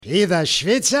Peter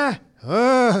Schwitzer?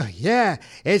 Oh, yeah,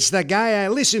 it's the guy I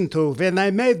listened to when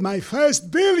I made my first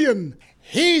billion.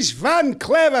 He's one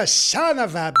clever son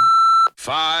of a...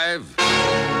 5,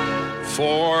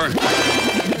 4...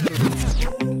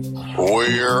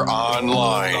 We're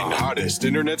online. The hottest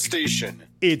internet station.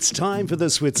 It's time for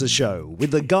The Switzer Show with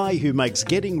the guy who makes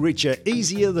getting richer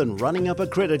easier than running up a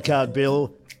credit card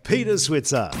bill, Peter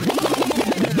Switzer.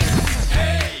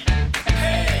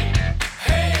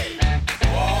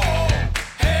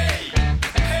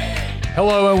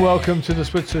 Hello and welcome to The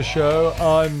Switzer Show.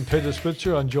 I'm Peter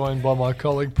Switzer. I'm joined by my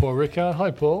colleague Paul Rickard.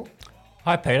 Hi, Paul.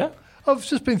 Hi, Peter. I've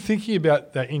just been thinking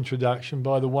about that introduction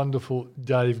by the wonderful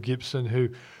Dave Gibson, who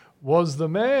was the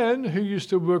man who used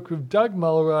to work with Doug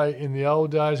Mulray in the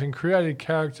old days and created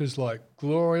characters like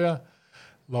Gloria,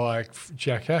 like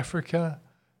Jack Africa,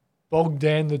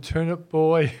 Bogdan the Turnip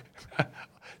Boy.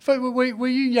 Were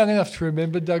you young enough to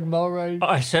remember Doug Mulray?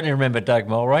 I certainly remember Doug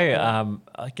Mulray.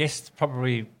 I guess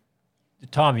probably the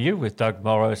time you were with Doug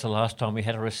Mulray was the last time we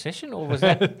had a recession, or was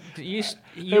that you?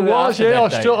 It was, yeah.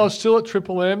 I was still at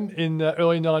Triple M in the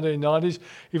early 1990s.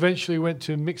 Eventually went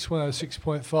to Mix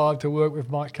 106.5 to work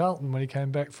with Mike Carlton when he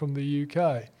came back from the UK.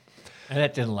 And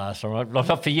that didn't last all right.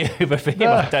 Not for you, but for him,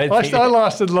 No, I don't think. I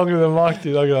lasted longer than Mike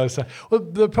did, I got to say. Well,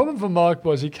 the problem for Mike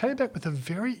was he came back with a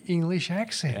very English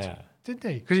accent, didn't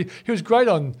he? Because he was great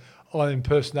on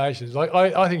impersonations. Like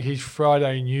I think his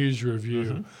Friday News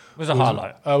Review was a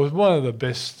highlight. Was one of the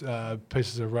best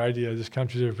pieces of radio this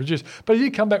country's ever produced. But he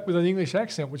did come back with an English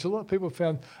accent, which a lot of people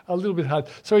found a little bit hard.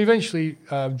 So he eventually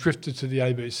drifted to the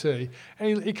ABC,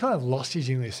 and he kind of lost his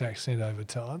English accent over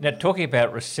time. Now, talking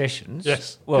about recessions.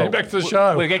 Yes. Well, back to the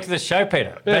show. We'll get to the show,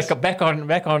 Peter. Yes. Back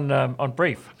on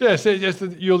brief. Yes.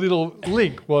 Your little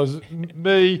link was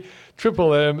me,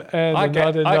 Triple M, and I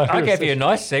gave you a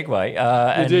nice segue,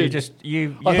 and did.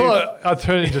 I thought I'd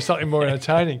turn into something more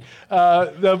entertaining.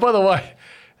 Now, by the way,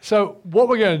 so what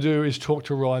we're going to do is talk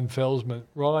to Ryan Felsman.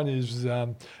 Ryan is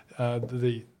the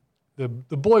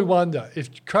boy wonder.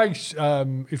 If Craig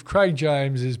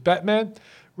James is Batman,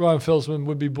 Ryan Felsman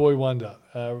would be boy wonder,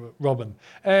 Robin.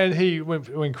 And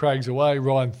when Craig's away,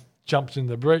 Ryan jumps in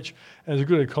the breach and is a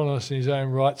good economist in his own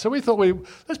right. So we thought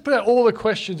let's put out all the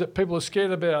questions that people are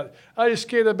scared about. Are you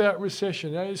scared about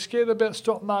recession? Are you scared about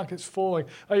stock markets falling?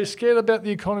 Are you scared about the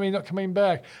economy not coming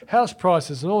back? House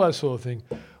prices and all that sort of thing.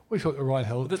 We thought the right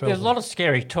hell. There's a lot of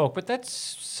scary talk, but that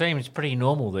seems pretty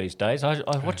normal these days. I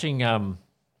was watching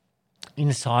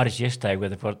Insiders yesterday, where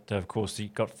they've got, of course,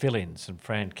 you've got fill-ins, and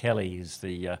Fran Kelly is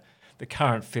the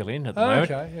current fill-in at the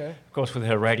moment. Okay, yeah. Of course, with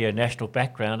her Radio National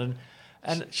background,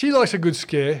 and she likes a good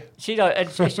scare. She does,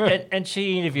 and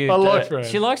she interviewed. I like Fran.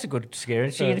 She likes a good scare,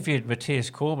 and she interviewed Matthias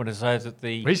Cormann as though that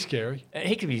he's scary.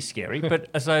 He can be scary, but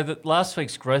as though that last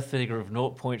week's growth figure of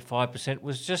 0.5%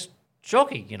 was just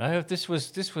shocking. You know, this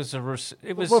was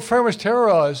Well, Fran was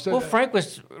terrorised. Well, Fran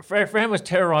was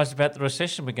terrorised about the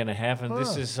recession we're going to have, and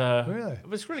this is really? It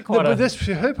was really quite. But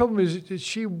her problem is that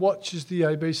she watches the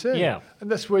ABC. Yeah,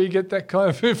 and that's where you get that kind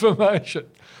of information.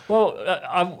 Well,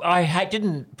 I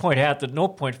didn't point out that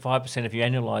 0.5%, if you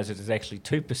annualise it, is actually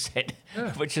 2%,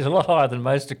 which is a lot higher than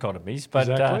most economies. But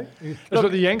exactly. That's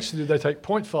what the Yanks did. They take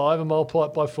 0.5 and multiply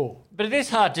it by 4. But it is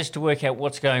hard just to work out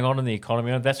what's going on in the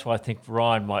economy, and that's why I think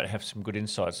Ryan might have some good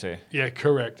insights there. Yeah,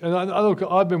 correct. And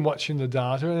I've been watching the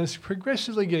data, and it's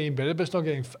progressively getting better, but it's not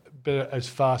getting better as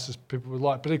fast as people would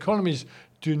like. But economies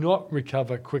do not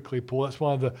recover quickly, Paul. That's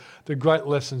one of the great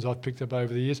lessons I've picked up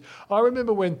over the years. I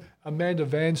remember when Amanda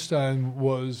Vanstone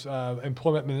was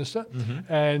employment minister,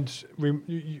 and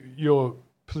your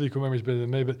political memory is better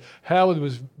than me, but Howard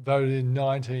was voted in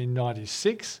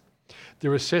 1996. The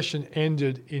recession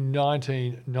ended in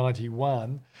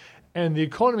 1991, and the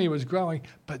economy was growing,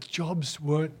 but jobs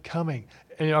weren't coming.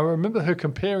 And I remember her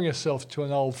comparing herself to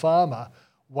an old farmer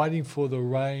waiting for the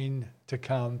rain to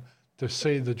come to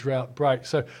see the drought break.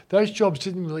 So those jobs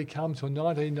didn't really come till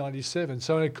 1997.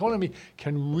 So an economy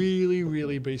can really,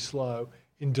 really be slow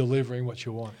in delivering what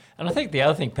you want. And I think the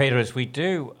other thing, Peter, is we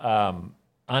do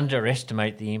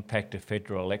underestimate the impact of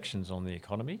federal elections on the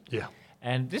economy. Yeah.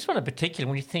 And this one in particular,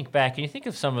 when you think back and you think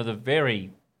of some of the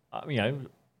very,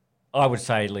 I would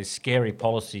say at least scary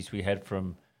policies we had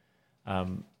from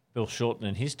Bill Shorten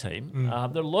and his team, there are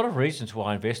a lot of reasons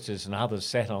why investors and others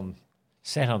sat on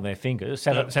their fingers,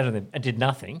 sat on them and did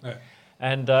nothing. Yeah.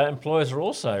 And employers are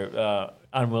also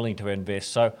unwilling to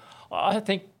invest. So I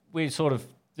think we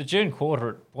the June quarter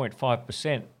at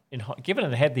 0.5%, given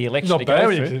it had the election to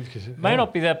go through, may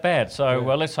not be that bad. So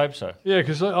let's hope so. Yeah,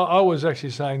 because I was actually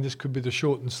saying this could be the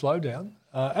shortened slowdown.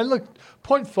 And look,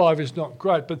 0.5 is not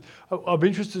great, but I'm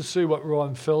interested to see what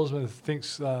Ryan Felsman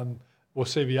thinks, or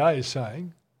CBA is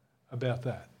saying. about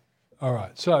that. All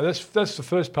right, so that's the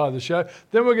first part of the show.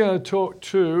 Then we're going to talk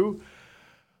to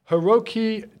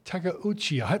Hiroki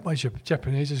Takeuchi. I hope my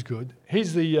Japanese is good.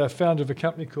 He's the founder of a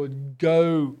company called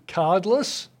Go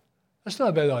Cardless. That's not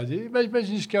a bad idea.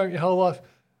 Imagine just going your whole life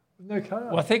with no card.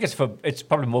 Well, I think it's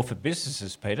probably more for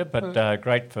businesses, Peter, but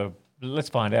great for. Let's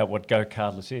find out what Go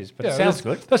Cardless is. But it sounds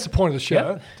good. That's the point of the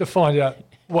show, to find out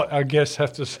what our guests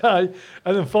have to say.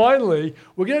 And then finally,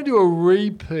 we're going to do a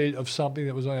repeat of something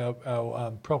that was on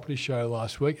our property show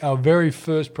last week, our very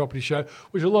first property show,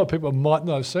 which a lot of people might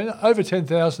not have seen. Over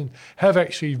 10,000 have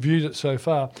actually viewed it so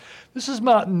far. This is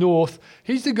Martin North.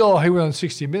 He's the guy who went on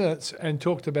 60 Minutes and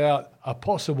talked about a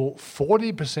possible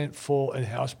 40% fall in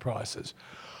house prices.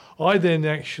 I then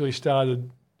actually started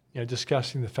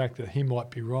discussing the fact that he might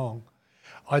be wrong.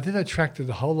 I then attracted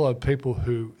a whole lot of people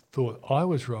who thought I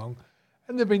was wrong,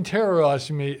 and they've been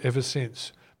terrorising me ever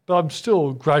since. But I'm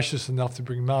still gracious enough to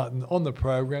bring Martin on the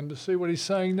program to see what he's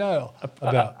saying now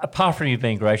about. Apart from you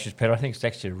being gracious, Peter, I think it's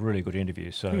actually a really good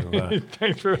interview. So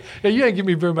thanks you don't give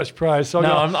me very much praise. So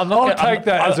I'm not. I'll take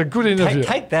that as a good interview.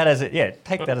 Take that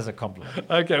as a compliment.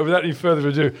 Okay, without any further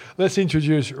ado, let's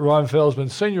introduce Ryan Felsman,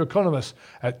 Senior Economist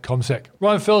at CommSec.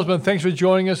 Ryan Felsman, thanks for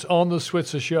joining us on the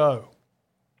Switzer Show.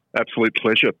 Absolute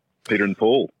pleasure, Peter and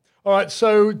Paul. All right,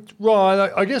 so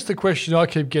Ryan, I guess the question I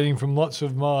keep getting from lots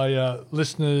of my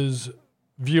listeners,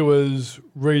 viewers,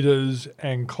 readers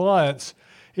and clients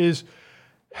is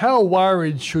how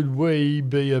worried should we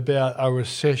be about a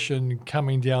recession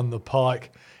coming down the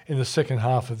pike in the second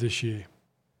half of this year?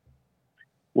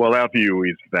 Well, our view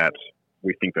is that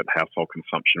we think that household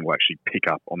consumption will actually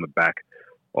pick up on the back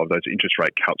of those interest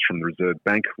rate cuts from the Reserve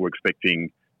Bank. We're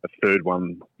expecting a third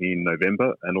one in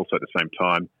November, and also at the same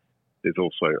time, there's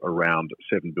also around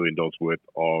 $7 billion worth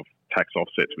of tax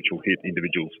offsets which will hit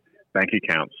individuals' bank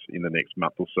accounts in the next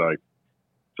month or so.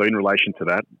 So in relation to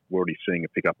that, we're already seeing a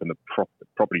pickup in the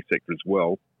property sector as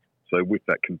well. So with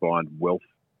that combined wealth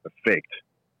effect,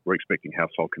 we're expecting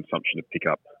household consumption to pick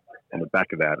up on the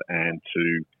back of that, and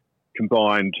to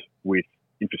combined with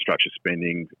infrastructure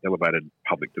spending, elevated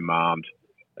public demand,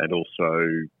 and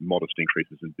also modest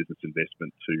increases in business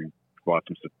investment to provide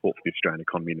some support for the Australian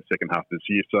economy in the second half of this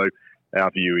year. So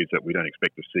our view is that we don't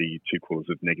expect to see 2 quarters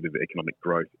of negative economic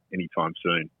growth anytime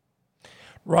soon.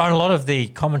 Ryan, a lot of the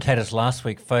commentators last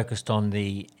week focused on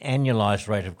the annualised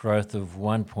rate of growth of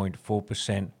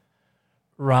 1.4%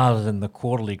 rather than the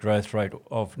quarterly growth rate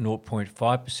of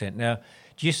 0.5%. Now,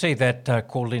 do you see that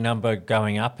quarterly number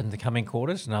going up in the coming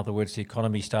quarters? In other words, the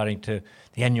economy the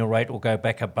annual rate will go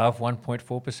back above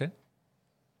 1.4%?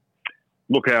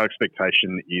 Look, our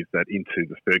expectation is that into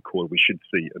the third quarter, we should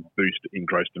see a boost in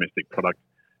gross domestic product,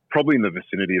 probably in the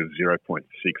vicinity of 0.6,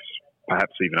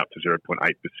 perhaps even up to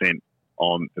 0.8%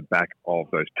 on the back of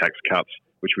those tax cuts,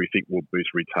 which we think will boost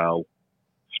retail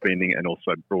spending and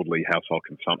also broadly household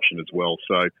consumption as well.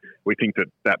 So we think that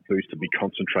that boost will be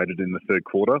concentrated in the third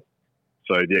quarter.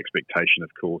 So the expectation, of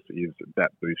course, is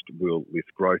that boost will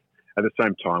lift growth. At the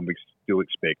same time, we still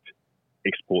expect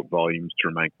export volumes to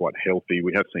remain quite healthy.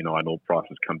 We have seen iron ore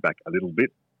prices come back a little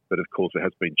bit, but of course there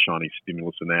has been Chinese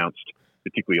stimulus announced,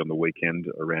 particularly on the weekend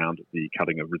around the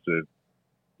cutting of reserve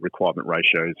requirement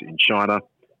ratios in China,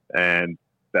 and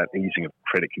that easing of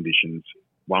credit conditions,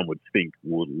 one would think,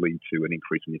 would lead to an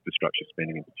increase in infrastructure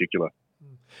spending in particular.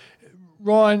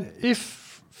 Ryan,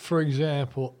 if, for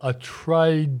example, a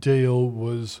trade deal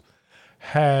was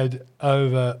had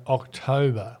over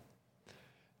October,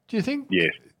 do you think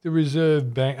the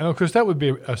Reserve Bank, and of course that would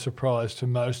be a surprise to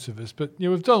most of us, but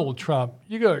with Donald Trump,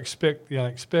 you've got to expect the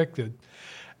unexpected.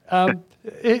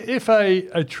 If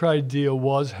a trade deal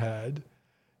was had,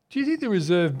 do you think the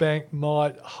Reserve Bank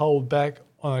might hold back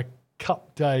on a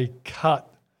Cup Day cut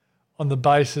on the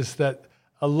basis that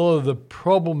a lot of the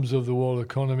problems of the world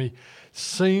economy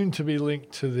seem to be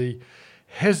linked to the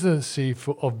hesitancy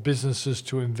of businesses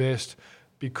to invest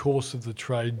because of the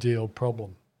trade deal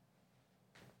problem?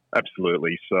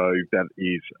 Absolutely. So that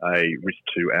is a risk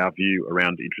to our view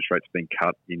around interest rates being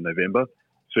cut in November.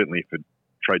 Certainly if a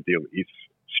trade deal is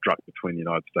struck between the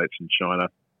United States and China,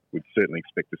 we'd certainly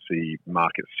expect to see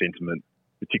market sentiment,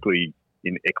 particularly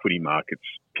in equity markets,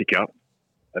 pick up.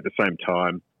 At the same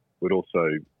time, we'd also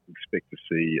expect to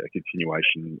see a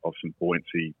continuation of some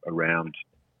buoyancy around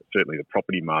certainly the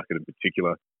property market in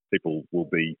particular. People will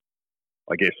be,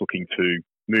 I guess, looking to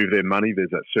move their money. There's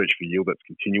that search for yield that's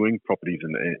continuing. Property is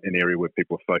an area where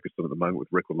people are focused on at the moment with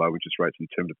record low interest rates and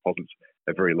term deposits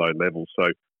at very low levels. So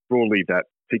broadly, that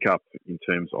pick up in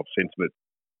terms of sentiment,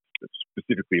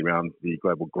 specifically around the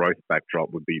global growth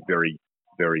backdrop, would be very,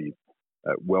 very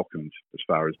welcomed as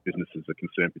far as businesses are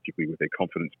concerned, particularly with their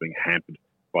confidence being hampered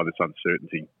by this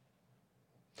uncertainty.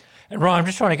 And Ryan, I'm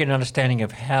just trying to get an understanding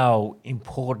of how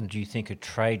important do you think a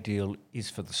trade deal is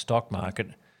for the stock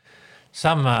market?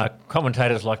 Some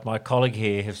commentators, like my colleague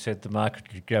here, have said the market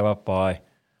could go up by,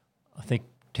 I think,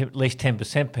 at least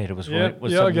 10%, Peter, was some of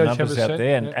the numbers out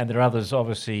there. And there are others,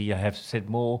 obviously, have said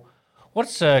more.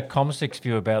 What's CommSec's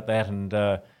view about that, and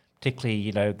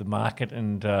particularly, the market,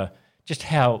 and just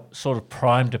how sort of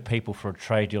primed are people for a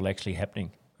trade deal actually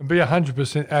happening? And be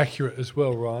 100% accurate as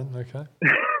well, Ryan, okay?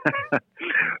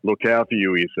 Look, our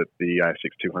view is that the ASX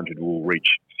 200 will reach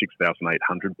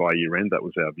 6,800 by year end. That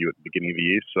was our view at the beginning of the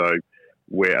year. So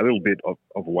we're a little bit of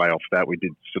a way off that. We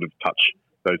did sort of touch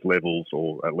those levels,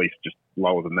 or at least just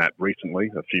lower than that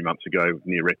recently, a few months ago,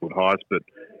 near record highs. But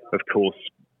of course,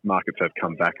 markets have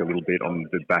come back a little bit on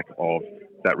the back of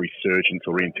that resurgence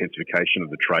or re-intensification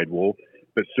of the trade war.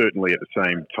 But certainly at the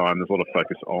same time, there's a lot of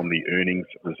focus on the earnings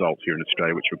results here in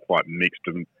Australia, which were quite mixed.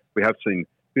 And we have seen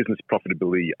business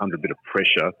profitability under a bit of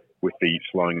pressure with the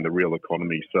slowing in the real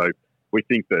economy. So we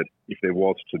think that if there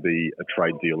was to be a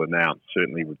trade deal announced,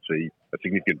 certainly would see a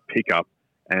significant pickup.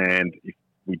 And if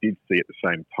we did see at the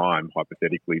same time,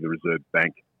 hypothetically, the Reserve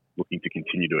Bank looking to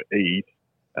continue to ease,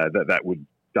 that would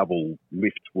double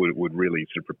lift would really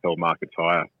sort of propel markets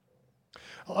higher.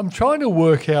 I'm trying to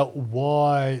work out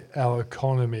why our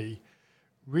economy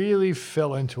really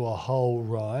fell into a hole,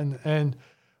 Ryan. And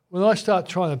when I start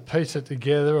trying to piece it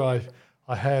together,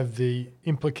 I have the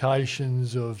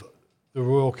implications of the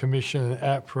Royal Commission and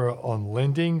APRA on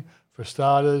lending, for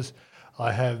starters.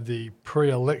 I have the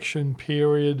pre-election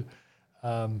period,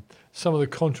 some of the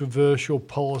controversial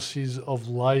policies of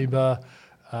Labor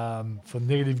for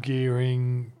negative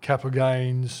gearing, capital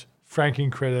gains,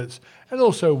 franking credits, and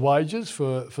also wages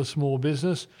for small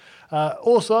business.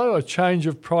 Also, a change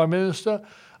of Prime Minister.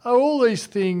 Are all these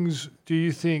things, do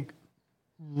you think,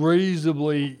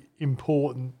 reasonably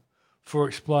important for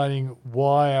explaining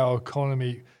why our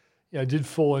economy did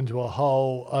fall into a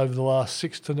hole over the last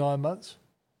 6 to 9 months?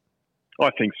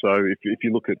 I think so. If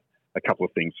you look at a couple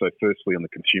of things. So firstly, on the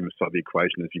consumer side of the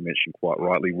equation, as you mentioned quite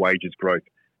rightly, wages growth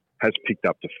has picked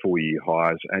up to 4-year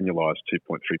highs, annualised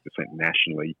 2.3%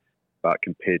 nationally, but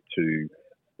compared to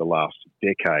the last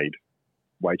decade,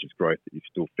 wages growth is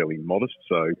still fairly modest.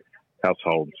 So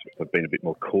households have been a bit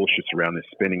more cautious around their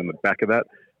spending on the back of that.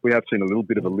 We have seen a little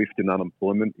bit of a lift in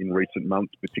unemployment in recent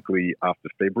months, particularly after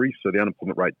February. So the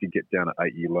unemployment rate did get down to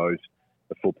 8-year lows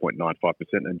of 4.95%,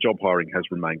 and job hiring has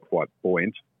remained quite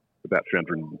buoyant. About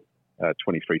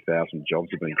 323,000 jobs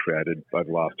have been created over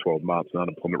the last 12 months, and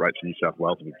unemployment rates in New South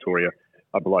Wales and Victoria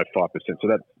are below 5%. So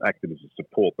that's acted as a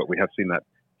support, but we have seen that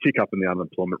tick up in the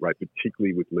unemployment rate,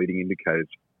 particularly with leading indicators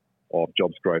of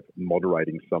jobs growth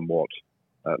moderating somewhat,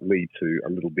 lead to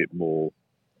a little bit more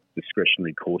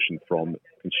discretionary caution from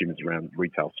consumers around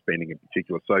retail spending in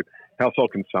particular. So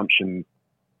household consumption,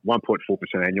 1.4%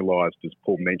 annualised, as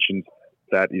Paul mentioned.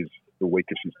 That is the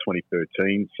weakest since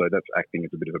 2013. So that's acting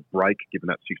as a bit of a break, given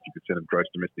that 60% of gross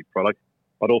domestic product.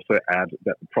 I'd also add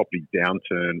that the property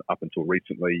downturn up until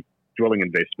recently, dwelling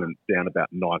investment down about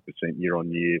 9% year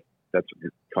on year. That's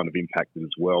kind of impacted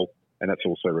as well. And that's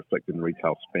also reflected in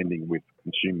retail spending, with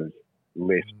consumers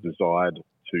less desired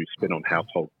to spend on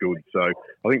household goods. So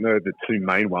I think they're the two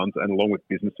main ones. And along with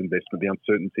business investment, the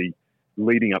uncertainty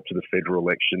leading up to the federal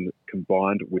election,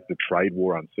 combined with the trade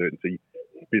war uncertainty,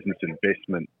 business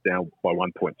investment down by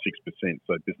 1.6%.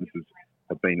 So businesses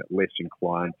have been less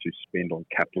inclined to spend on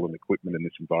capital and equipment in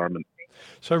this environment.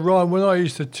 So Ryan, when I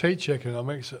used to teach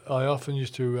economics, I often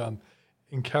used to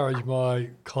encourage my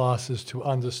classes to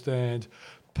understand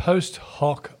post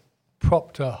hoc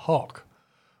propter hoc,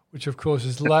 which of course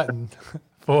is Latin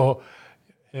for,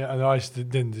 and I used to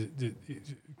then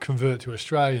convert to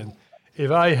Australian. If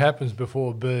A happens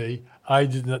before B, A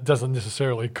doesn't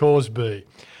necessarily cause B.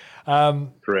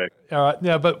 Correct. All right.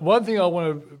 Now, but one thing I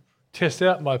want to test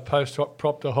out my post hoc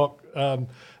propter hoc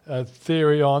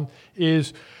theory on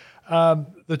is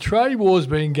the trade war's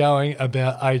been going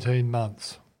about 18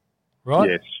 months, right?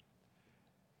 Yes.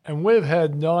 And we've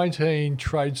had 19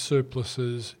 trade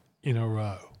surpluses in a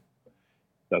row.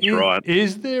 That's right.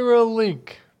 Is there a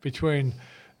link between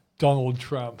Donald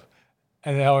Trump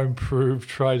and our improved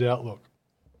trade outlook?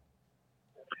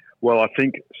 Well, I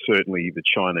think certainly the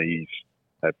Chinese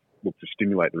have looked to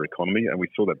stimulate their economy, and we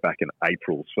saw that back in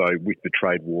April. So with the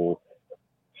trade war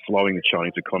slowing the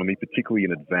Chinese economy, particularly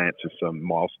in advance of some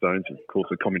milestones. Of course,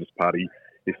 the Communist Party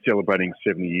is celebrating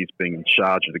 70 years being in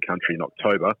charge of the country in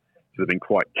October. So they've been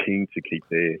quite keen to keep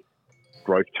their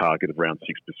growth target of around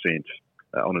 6%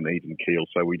 on an even keel.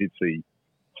 So we did see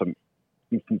some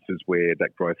instances where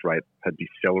that growth rate had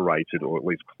decelerated, or at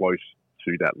least close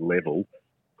to that level.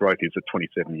 Growth is at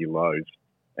 27-year lows.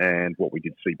 And what we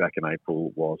did see back in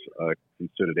April was a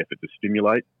concerted effort to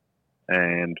stimulate,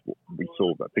 and we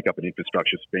saw a pickup in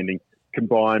infrastructure spending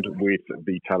combined with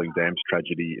the tailing dams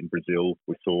tragedy in Brazil.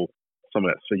 We saw some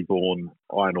of that seaborne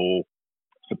iron ore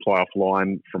supply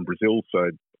offline from Brazil. So,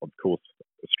 of course,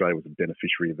 Australia was a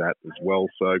beneficiary of that as well.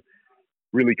 So,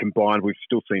 really combined, we've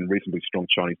still seen reasonably strong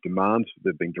Chinese demand.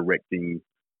 They've been directing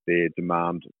their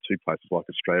demand to places like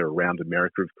Australia around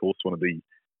America, of course. One of the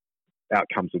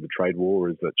outcomes of the trade war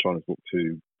is that China's looked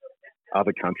to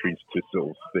other countries to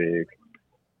source their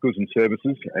goods and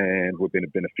services, and we've been a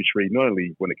beneficiary not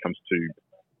only when it comes to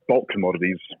bulk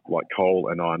commodities like coal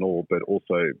and iron ore, but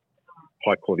also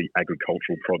high-quality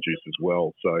agricultural produce as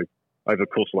well. So over the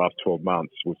course of the last 12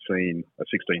 months, we've seen a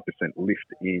 16% lift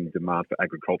in demand for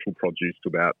agricultural produce to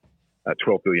about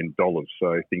 $12 billion.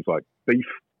 So things like beef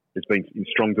has been in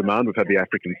strong demand. We've had the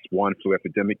African swine flu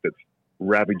epidemic that's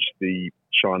ravaged the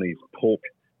Chinese pork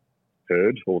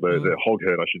herd, or the hog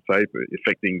herd, I should say,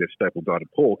 affecting their staple diet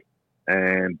of pork.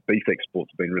 And beef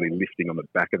exports have been really lifting on the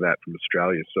back of that from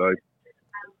Australia. So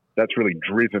that's really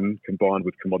driven, combined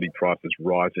with commodity prices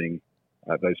rising,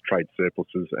 those trade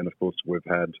surpluses. And of course, we've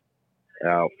had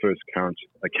our first current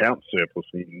account surplus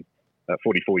in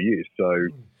 44 years. So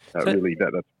really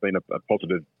that's been a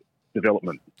positive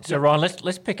development. So Ryan,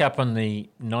 let's pick up on the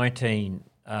 19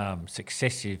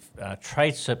 successive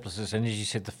trade surpluses, and as you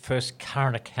said, the first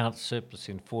current account surplus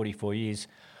in 44 years.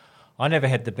 I never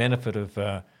had the benefit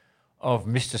of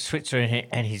Mr. Switzer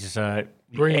and his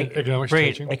brilliant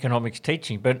economics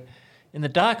teaching, but in the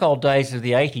dark old days of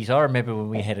the 80s, I remember when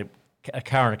we had a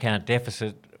current account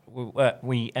deficit.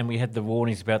 We had the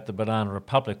warnings about the Banana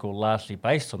Republic, all largely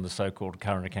based on the so-called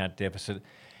current account deficit,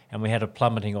 and we had a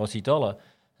plummeting Aussie dollar.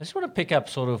 I just want to pick up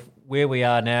sort of where we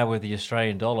are now with the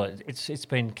Australian dollar. It's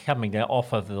been coming down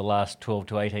off over the last 12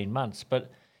 to 18 months,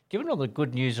 but given all the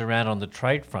good news around on the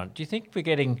trade front, do you think we're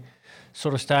getting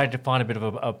sort of starting to find a bit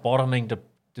of a bottoming to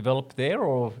develop there,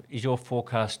 or is your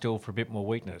forecast still for a bit more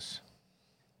weakness?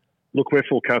 Look, we're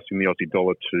forecasting the Aussie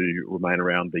dollar to remain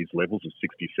around these levels of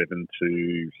 67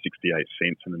 to 68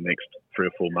 cents in the next 3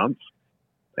 or 4 months.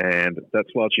 And that's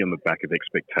largely on the back of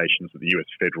expectations that the US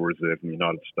Federal Reserve in the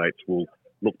United States will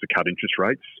look to cut interest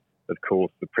rates. Of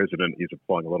course, the president is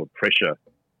applying a lot of pressure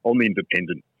on the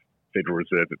independent Federal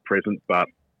Reserve at present, but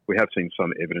we have seen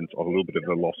some evidence of a little bit of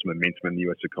a loss of momentum in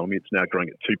the US economy. It's now growing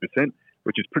at 2%,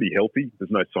 which is pretty healthy. There's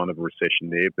no sign of a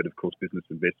recession there, but of course, business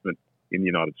investment in the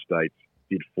United States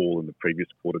did fall in the previous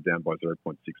quarter, down by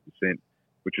 0.6%,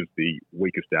 which is the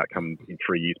weakest outcome in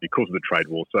 3 years because of the trade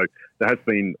war. So there has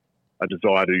been a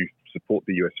desire to support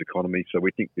the US economy. So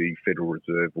we think the Federal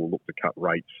Reserve will look to cut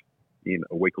rates in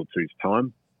a week or two's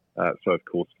time. So of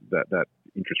course, that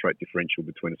interest rate differential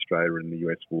between Australia and the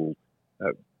US will,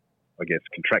 I guess,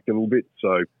 contract a little bit.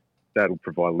 So that'll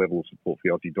provide a level of support for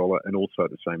the Aussie dollar. And also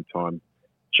at the same time,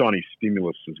 Chinese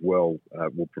stimulus as well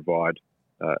will provide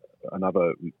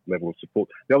another level of support.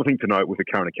 The other thing to note with the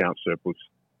current account surplus,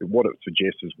 what it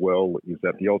suggests as well is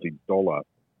that the Aussie dollar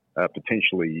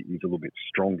potentially is a little bit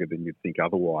stronger than you'd think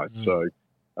otherwise. So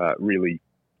really,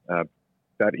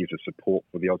 that is a support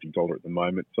for the Aussie dollar at the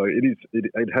moment. So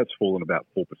it has fallen about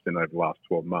 4% over the last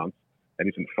 12 months and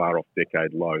isn't far off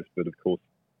decade lows. But of course,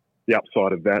 the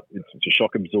upside of that, it's a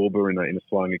shock absorber in a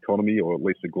slowing economy, or at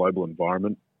least a global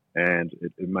environment, and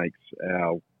it makes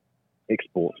our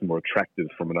exports more attractive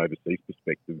from an overseas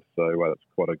perspective. So that's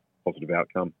quite a positive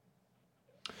outcome.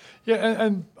 Yeah,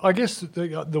 and I guess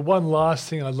the one last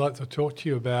thing I'd like to talk to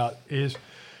you about is,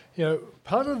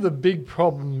 part of the big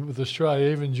problem with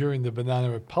Australia, even during the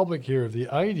Banana Republic era of the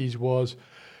 80s, was,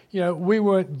 we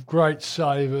weren't great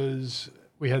savers.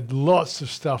 We had lots of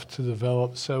stuff to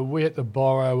develop, so we had to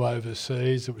borrow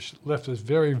overseas, which left us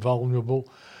very vulnerable.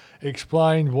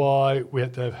 Explained why we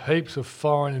had to have heaps of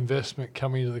foreign investment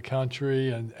coming into the country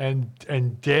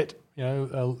and debt,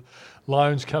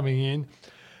 loans coming in.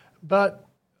 But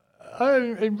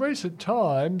in recent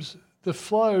times, the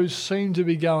flows seem to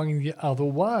be going the other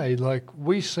way. Like,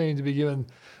 we seem to be giving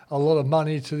a lot of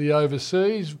money to the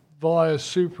overseas via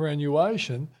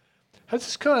superannuation. Has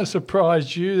this kind of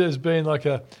surprised you? There's been like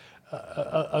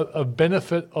a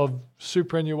benefit of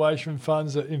superannuation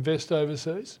funds that invest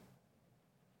overseas?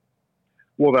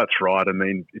 Well, that's right. I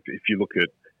mean, if you look at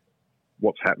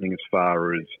what's happening as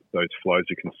far as those flows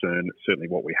are concerned, certainly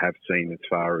what we have seen as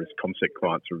far as CommSec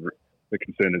clients are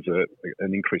concerned is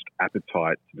an increased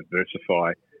appetite to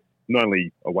diversify, not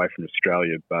only away from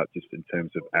Australia, but just in terms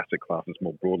of asset classes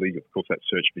more broadly. Of course, that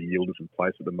search for yield is in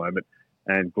place at the moment,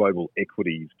 and global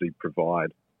equities do provide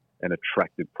an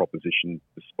attractive proposition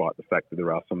despite the fact that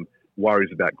there are some worries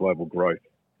about global growth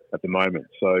at the moment.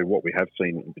 So what we have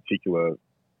seen in particular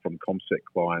from CommSec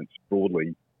clients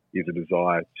broadly is a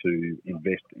desire to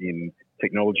invest in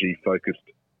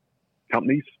technology-focused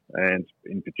companies, and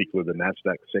in particular the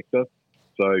NASDAQ sector.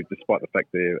 So despite the fact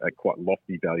they're at quite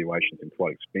lofty valuations and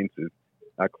quite expensive,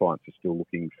 our clients are still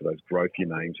looking for those growthier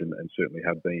names and certainly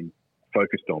have been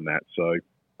focused on that. So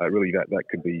really that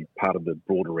could be part of the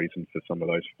broader reason for some of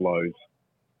those flows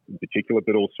in particular.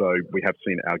 But also we have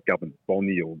seen our government bond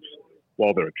yields,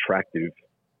 while they're attractive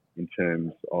in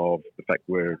terms of the fact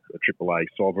we're a AAA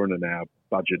sovereign and our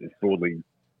budget is broadly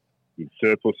in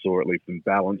surplus or at least in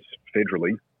balance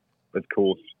federally, of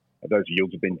course, those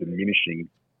yields have been diminishing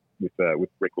with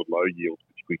record low yields,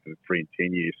 particularly for the 3 and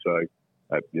 10 years. So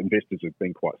investors have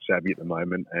been quite savvy at the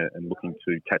moment and looking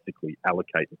to tactically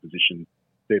allocate the position,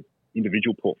 their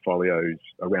individual portfolios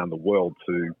around the world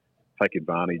to take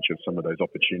advantage of some of those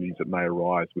opportunities that may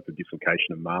arise with the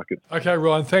dislocation of markets. Okay,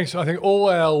 Ryan, thanks. I think all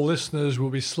our listeners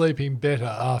will be sleeping better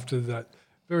after that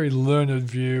very learned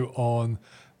view on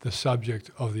the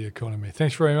subject of the economy.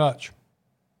 Thanks very much.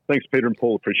 Thanks, Peter and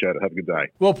Paul. Appreciate it. Have a good day.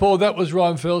 Well, Paul, that was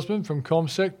Ryan Felsman from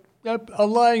CommSec,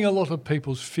 allaying a lot of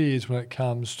people's fears when it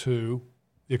comes to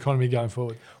the economy going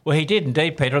forward. Well, he did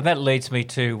indeed, Peter, and that leads me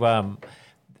to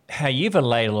how you've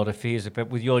allayed a lot of fears about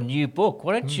with your new book.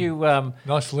 Why don't you...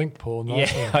 nice link, Paul.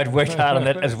 Nice link. I'd worked hard on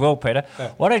that as well, Peter.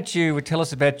 Yeah. Why don't you tell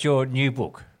us about your new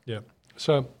book? Yeah.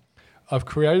 So I've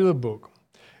created a book.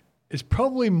 It's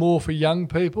probably more for young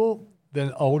people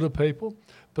than older people,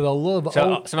 but a lot of...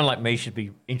 someone like me should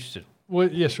be interested. Well,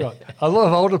 yes, right. A lot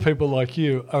of older people like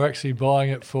you are actually buying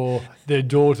it for their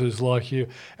daughters like you.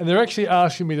 And they're actually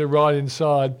asking me to write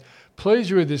inside, please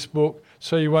read this book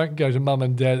so you won't go to mum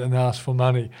and dad and ask for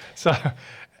money. So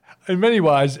in many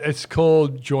ways, it's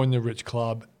called Join the Rich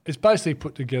Club. It's basically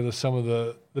put together some of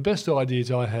the best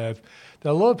ideas I have that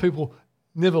a lot of people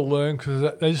never learn because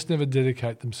they just never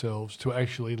dedicate themselves to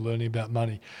actually learning about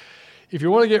money. If you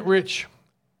want to get rich,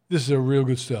 this is a real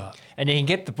good start. And you can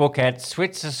get the book at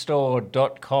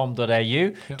switzerstore.com.au,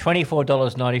 yep.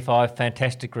 $24.95,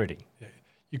 fantastic reading. Yeah.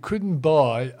 You couldn't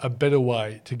buy a better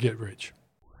way to get rich.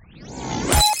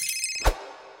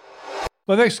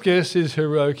 My next guest is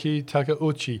Hiroki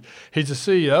Takeuchi. He's the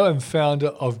CEO and founder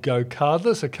of Go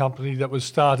Cardless, a company that was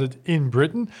started in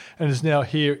Britain and is now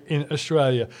here in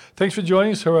Australia. Thanks for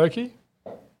joining us, Hiroki.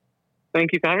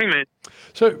 Thank you for having me.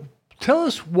 So, tell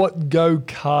us what Go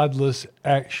Cardless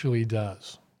actually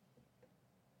does.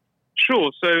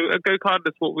 Sure. So at Go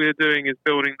Cardless, what we're doing is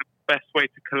building the best way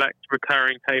to collect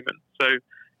recurring payments. So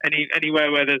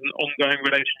anywhere where there's an ongoing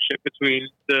relationship between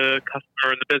the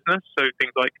customer and the business. So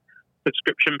things like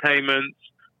subscription payments,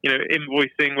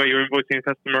 invoicing where you're invoicing a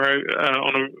customer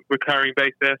on a recurring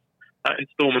basis,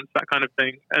 installments, that kind of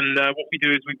thing. And what we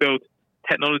do is we build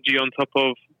technology on top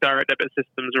of direct debit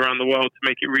systems around the world to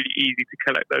make it really easy to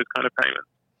collect those kind of payments.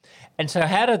 And so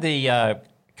how do the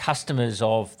customers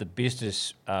of the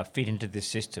business fit into this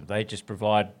system? They just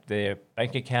provide their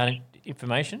bank account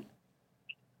information?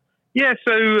 Yeah,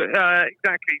 so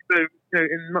exactly. So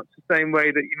in much the same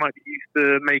way that you might be used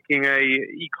to making a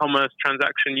e-commerce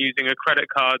transaction using a credit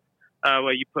card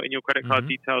where you put in your credit card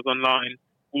details online,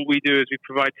 what we do is we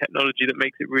provide technology that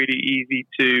makes it really easy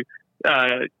to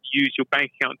use your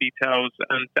bank account details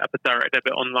and set up a direct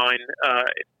debit online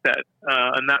instead.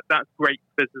 And that's great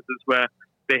for businesses where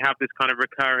they have this kind of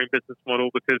recurring business model,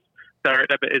 because direct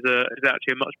debit is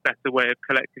actually a much better way of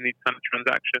collecting these kind of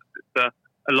transactions. It's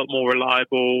a lot more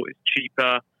reliable, it's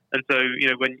cheaper. And so,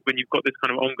 when you've got this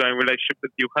kind of ongoing relationship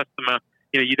with your customer,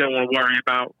 you don't want to worry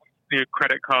about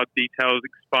credit card details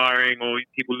expiring or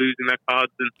people losing their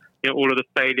cards and all of the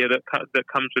failure that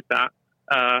comes with that.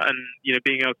 And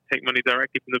being able to take money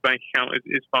directly from the bank account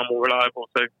is far more reliable.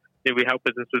 So we help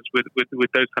businesses with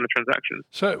those kind of transactions.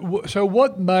 So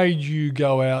what made you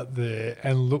go out there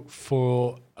and look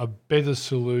for a better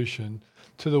solution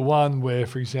to the one where,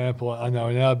 for example, I know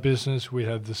in our business we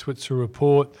have the Switzer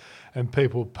report and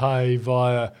people pay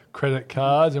via credit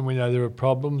cards, and we know there are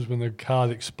problems when the card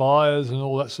expires and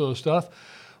all that sort of stuff.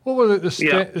 What were the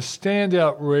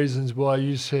standout reasons why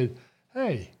you said,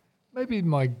 hey, maybe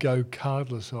my Go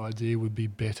Cardless idea would be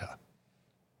better?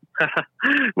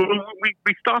 Well,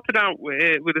 we started out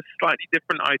with a slightly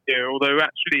different idea, although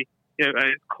actually, at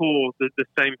its core, the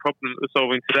same problem that we're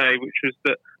solving today, which was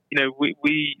that,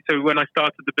 so when I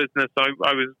started the business,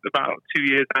 I was about 2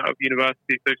 years out of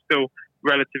university, so still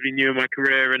relatively new in my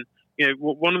career. And,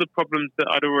 one of the problems that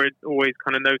I'd always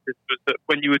kind of noticed was that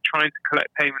when you were trying to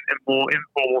collect payment in more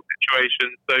informal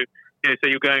situations, so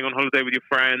you're going on holiday with your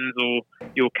friends, or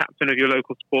you're captain of your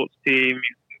local sports team,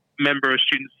 member of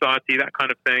student society, that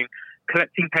kind of thing,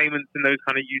 collecting payments in those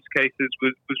kind of use cases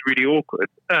was really awkward.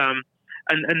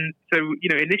 And so,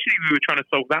 initially we were trying to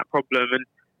solve that problem. And,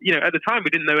 at the time we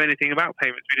didn't know anything about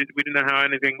payments. We didn't know how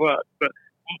anything worked. But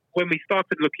when we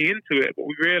started looking into it, what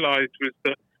we realized was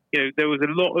that, there was a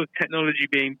lot of technology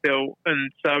being built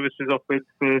and services offered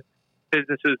for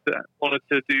businesses that wanted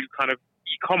to do kind of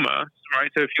e-commerce,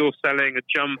 right? So if you're selling a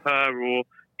jumper or,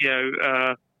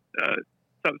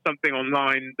 something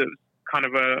online that's kind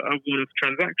of a one-off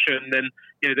transaction, then,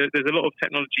 there's a lot of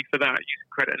technology for that using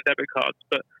credit and debit cards.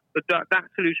 But that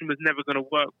solution was never going to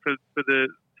work for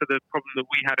the problem that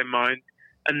we had in mind.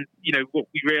 And, what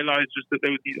we realized was that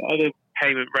there were these other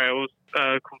payment rails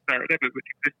called direct debit, which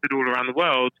existed all around the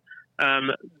world,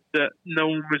 that no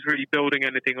one was really building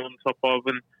anything on top of,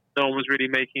 and no one was really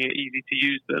making it easy to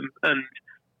use them. And,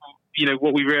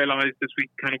 what we realized as we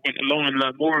kind of went along and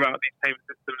learned more about these payment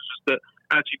systems was that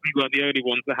actually we weren't the only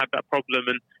ones that had that problem.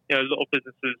 And, a lot of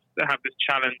businesses that have this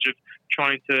challenge of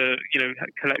trying to,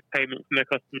 collect payment from their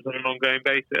customers on an ongoing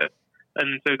basis.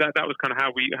 And so that was kind of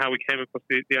how we came across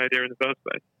the idea in the first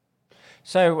place.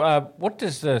 So what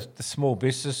does the small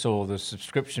business or the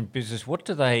subscription business, what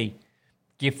do they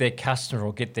give their customer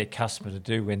or get their customer to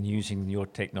do when using your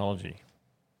technology?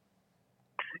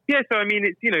 Yeah, so I mean,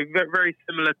 it's very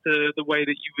similar to the way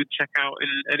that you would check out in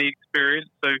any experience.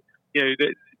 So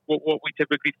what we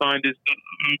typically find is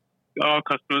that our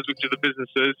customers, which are the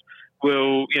businesses,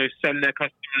 will send their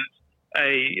customers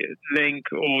a link,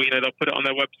 or they'll put it on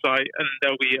their website, and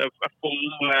there'll be a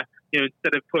form where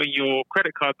instead of putting your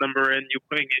credit card number in, you're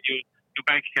putting in your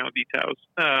bank account details.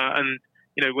 And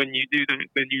when you do that,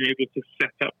 then you're able to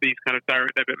set up these kind of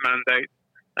direct debit mandates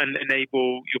and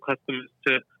enable your customers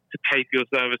to pay for your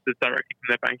services directly from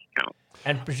their bank account.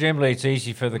 And presumably it's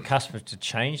easy for the customer to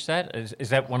change that. Is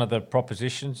that one of the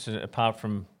propositions, apart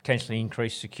from potentially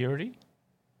increased security?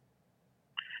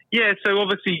 Yeah, so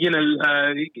obviously,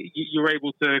 you're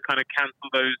able to kind of cancel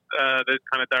those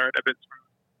kind of direct debits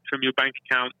from your bank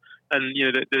account, and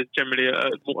there's generally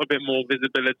a bit more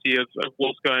visibility of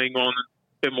what's going on, and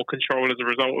a bit more control as a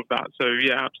result of that. So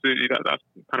yeah, absolutely, that's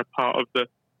kind of part of the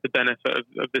benefit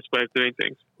of this way of doing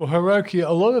things. Well, Hiroki,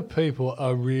 a lot of people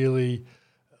are really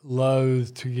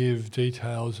loath to give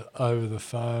details over the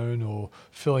phone or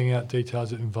filling out details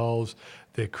that involves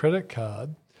their credit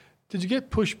card. Did you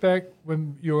get pushback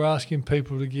when you were asking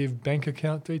people to give bank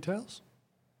account details?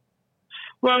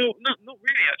 Well, not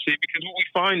really, actually, because what we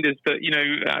find is that,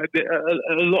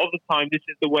 a lot of the time this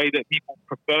is the way that people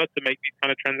prefer to make these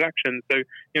kind of transactions. So,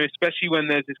 especially when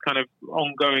there's this kind of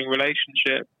ongoing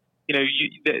relationship,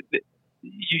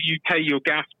 you pay your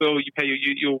gas bill, you pay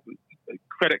your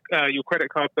credit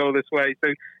card bill this way.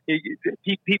 So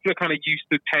people are kind of used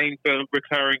to paying for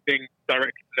recurring things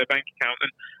directly to their bank account.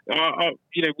 And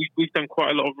we've done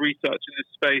quite a lot of research in this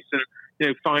space,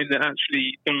 and find that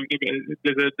actually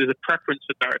there's a preference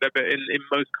for direct debit in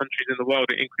most countries in the world,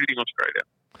 including Australia.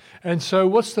 And so,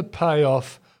 what's the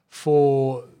payoff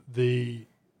for the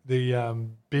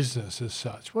business as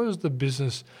such? What is the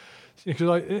business?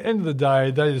 Because at the end of the day,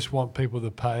 they just want people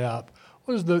to pay up.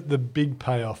 What is the big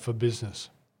payoff for business?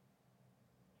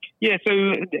 Yeah, so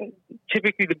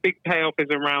typically the big payoff is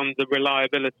around the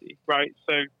reliability, right?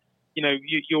 So,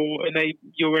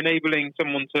 you're enabling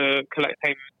someone to collect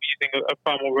payment using a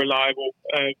far more reliable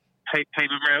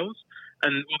payment rails.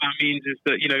 And what that means is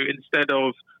that, instead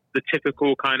of the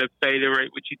typical kind of failure rate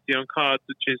which you see on cards,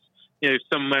 which is,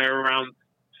 somewhere around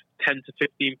 10 to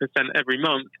 15% every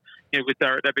month, with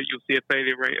direct debit, you'll see a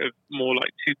failure rate of more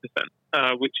like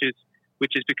 2%, which is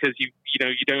because you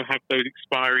don't have those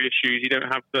expiry issues, you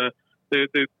don't have the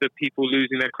people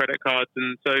losing their credit cards,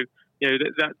 and so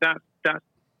that's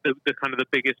the kind of the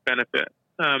biggest benefit.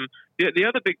 The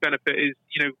other big benefit is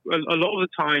a lot of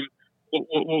the time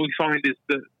what we find is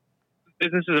that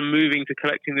businesses are moving to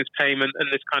collecting this payment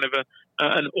and this kind of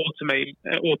an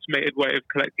automated way of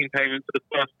collecting payment for the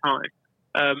first time.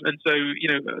 And so,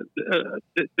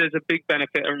 there's a big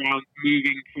benefit around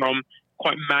moving from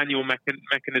quite manual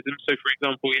mechanisms. So, for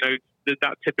example,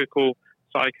 that typical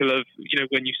cycle of,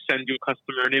 when you send your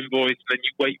customer an invoice and then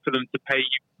you wait for them to pay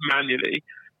you manually,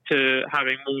 to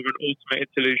having more of an automated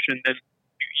solution, then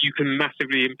you can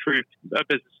massively improve a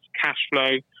business cash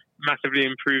flow, massively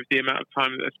improve the amount of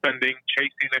time that they're spending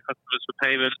chasing their customers for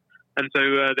payment. And so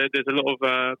there's a lot of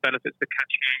benefits to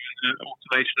cashier and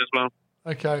automation as well.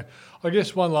 Okay. I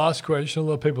guess one last question. A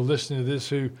lot of people listening to this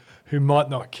who might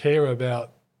not care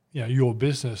about your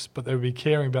business, but they would be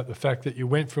caring about the fact that you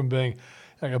went from being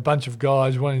a bunch of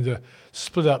guys wanting to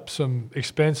split up some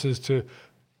expenses to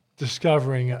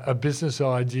discovering a business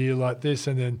idea like this,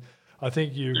 and then I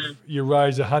think you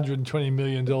raised $120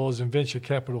 million in venture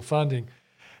capital funding.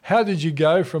 How did you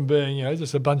go from being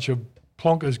just a bunch of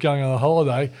plonkers going on a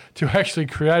holiday to actually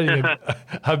creating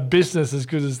a business as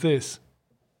good as this.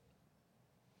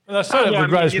 And I say that with the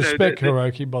greatest respect,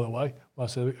 Hiroki, by the way. I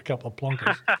said a couple of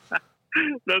plonkers.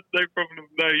 That's no problem.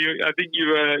 No, I think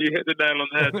you hit the nail on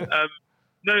the head.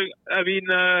 No, I mean,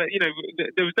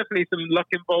 there was definitely some luck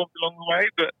involved along the way,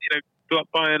 but,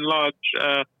 by and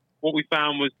large, what we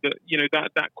found was that,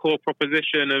 that core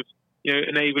proposition of,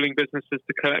 enabling businesses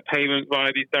to collect payment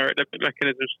via these direct debit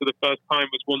mechanisms for the first time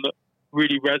was one that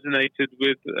really resonated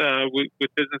with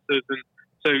businesses. And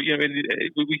so,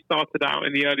 we started out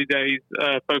in the early days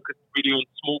focused really on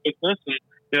small business, and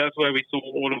that's where we saw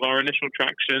all of our initial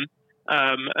traction.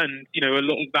 And a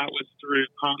lot of that was through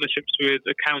partnerships with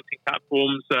accounting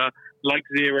platforms like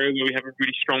Xero, where we have a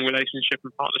really strong relationship and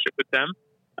partnership with them.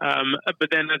 But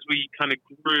then as we kind of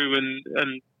grew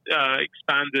and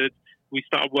expanded, we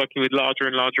started working with larger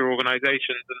and larger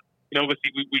organizations. And,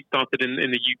 obviously we started in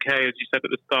the UK, as you said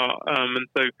at the start. And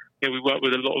so, we work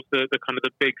with a lot of the kind of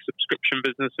the big subscription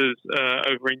businesses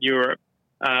over in Europe.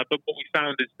 But what we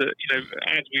found is that,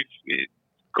 as we've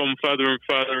gone further and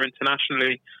further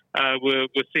internationally,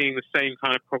 we're seeing the same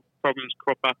kind of problems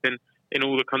crop up in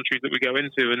all the countries that we go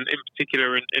into, and in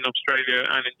particular in Australia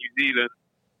and in New Zealand.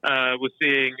 We're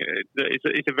seeing that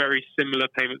it's a very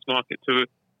similar payments market to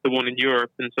the one in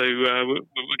Europe, and so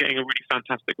we're getting a really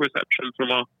fantastic reception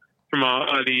from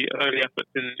our early efforts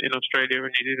in Australia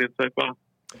and New Zealand so far.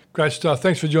 Great stuff.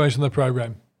 Thanks for joining us on the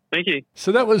program. Thank you.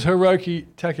 So that was Hiroki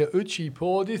Takeuchi,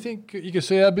 Paul. Do you think you can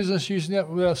see our business using that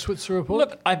with our Switzer report?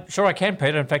 Look, I'm sure I can,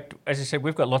 Peter. In fact, as I said,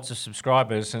 we've got lots of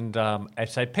subscribers, and I'd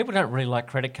say people don't really like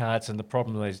credit cards and the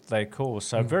problem they cause.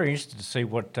 So I'm very interested to see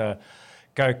what Go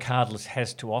Cardless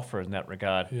has to offer in that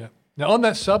regard. Yeah. Now, on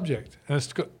that subject, and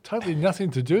it's got totally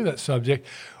nothing to do with that subject,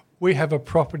 we have a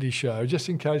property show. Just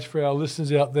in case for our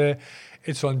listeners out there,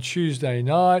 it's on Tuesday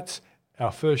nights.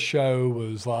 Our first show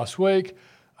was last week.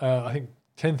 I think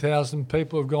 10,000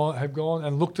 people have gone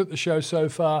and looked at the show so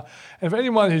far. And for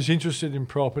anyone who's interested in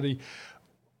property,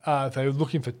 if they're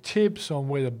looking for tips on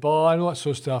where to buy and all that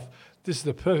sort of stuff, this is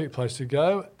the perfect place to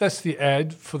go. That's the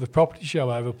ad for the property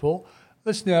show over, Paul.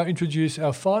 Let's now introduce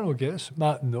our final guest,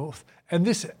 Martin North. And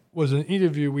this was an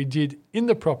interview we did in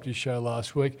the property show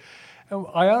last week. And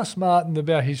I asked Martin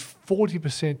about his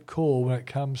 40% call when it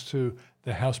comes to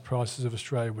the house prices of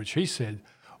Australia, which he said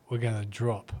were going to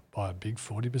drop by a big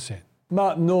 40%.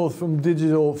 Martin North from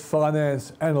Digital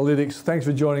Finance Analytics. Thanks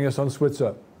for joining us on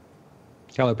Switzer.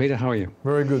 Hello, Peter. How are you?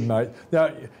 Very good, mate.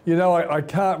 Now, I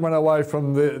can't run away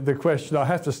from the question. I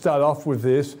have to start off with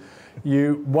this.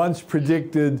 You once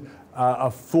predicted a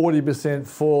 40%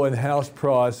 fall in house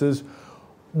prices.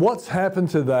 What's happened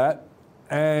to that,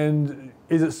 and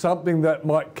is it something that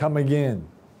might come again?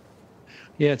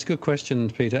 Yeah, it's a good question,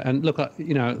 Peter. And look,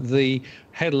 the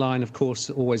headline, of course,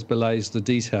 always belays the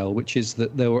detail, which is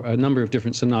that there were a number of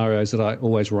different scenarios that I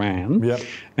always ran. Yep.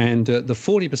 And the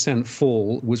 40%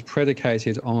 fall was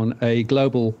predicated on a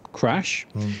global crash,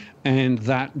 and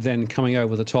that then coming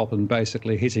over the top and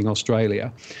basically hitting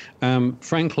Australia.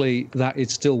 Frankly, that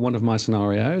is still one of my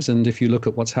scenarios. And if you look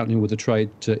at what's happening with the trade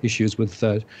issues with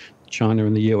China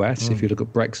and the US, if you look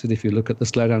at Brexit, if you look at the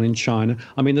slowdown in China,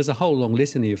 I mean, there's a whole long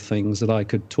litany of things that I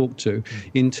could talk to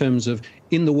in terms of,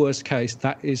 in the worst case,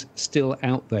 that is still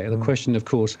out there. The question, of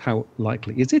course, how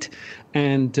likely is it?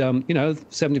 And,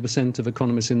 70% of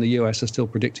economists in the US are still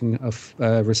predicting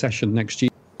a recession next year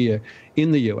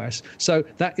in the US. So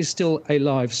that is still a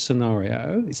live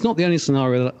scenario. It's not the only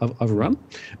scenario that I've run.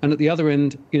 And at the other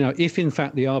end, if in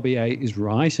fact the RBA is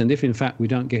right, and if in fact we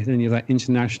don't get any of that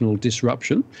international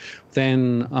disruption,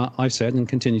 then I've said and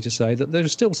continue to say that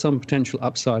there's still some potential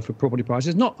upside for property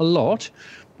prices. Not a lot,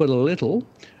 but a little.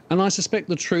 And I suspect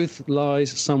the truth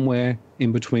lies somewhere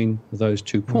in between those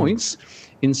 2 points,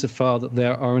 insofar that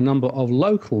there are a number of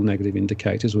local negative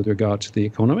indicators with regard to the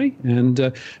economy.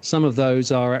 And some of those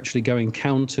are actually going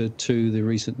counter to the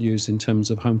recent news in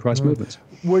terms of home price movements.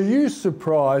 Were you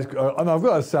surprised, and I've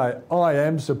got to say, I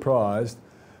am surprised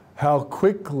how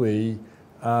quickly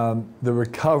the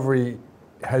recovery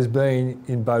has been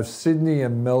in both Sydney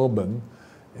and Melbourne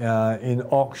in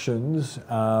auctions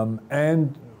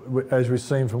and, as we've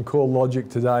seen from CoreLogic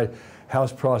today,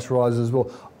 house price rises as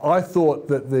well. I thought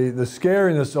that the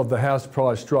scariness of the house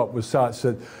price drop was such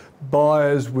that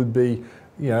buyers would be,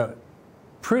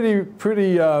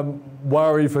 pretty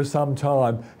worried for some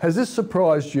time. Has this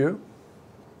surprised you?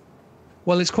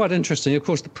 Well, it's quite interesting. Of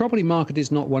course, the property market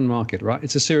is not one market, right?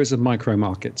 It's a series of micro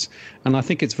markets. And I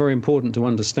think it's very important to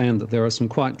understand that there are some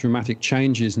quite dramatic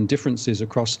changes and differences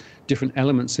across different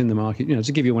elements in the market.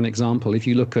 To give you one example, if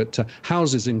you look at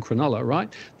houses in Cronulla,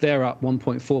 right, they're up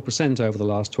 1.4% over the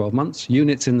last 12 months.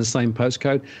 Units in the same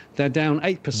postcode, they're down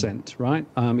 8%, right?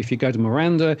 If you go to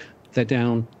Miranda, they're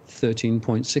down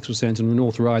 13.6%, and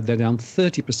North Ryde, they're down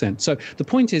 30%. So the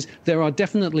point is, there are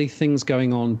definitely things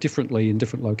going on differently in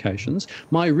different locations.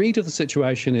 My read of the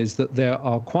situation is that there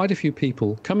are quite a few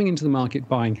people coming into the market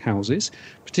buying houses,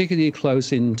 particularly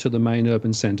close into the main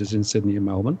urban centres in Sydney and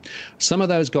Melbourne. Some of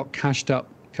those got cashed up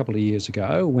a couple of years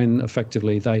ago when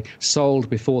effectively they sold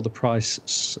before the price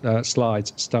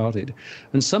slides started.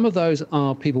 And some of those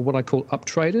are people what I call up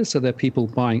traders, so they're people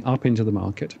buying up into the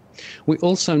market. We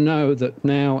also know that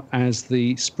now as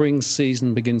the spring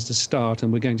season begins to start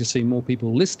and we're going to see more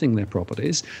people listing their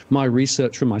properties, my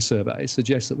research from my survey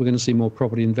suggests that we're going to see more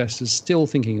property investors still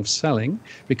thinking of selling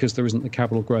because there isn't the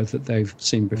capital growth that they've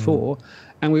seen before.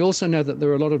 And we also know that there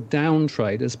are a lot of down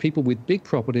traders, people with big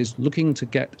properties looking to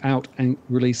get out and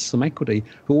release some equity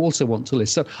who also want to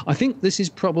list. So I think this is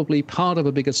probably part of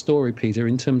a bigger story, Peter,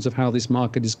 in terms of how this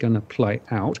market is going to play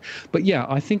out. But yeah,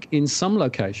 I think in some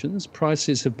locations,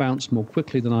 prices have bounced more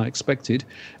quickly than I expected.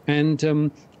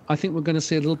 And I think we're going to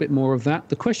see a little bit more of that.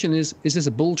 The question is this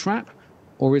a bull trap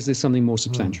or is this something more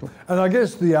substantial? And I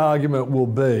guess the argument will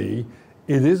be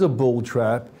it is a bull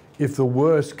trap if the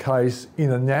worst case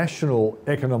in a national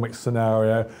economic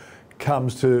scenario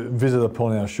comes to visit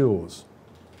upon our shores.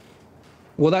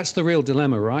 Well, that's the real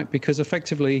dilemma, right? Because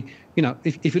effectively,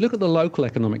 if you look at the local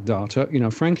economic data,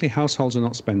 frankly, households are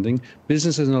not spending,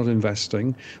 businesses are not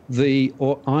investing. The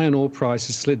iron ore price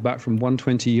has slid back from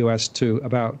 $120 US to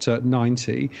about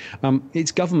 90.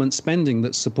 It's government spending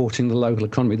that's supporting the local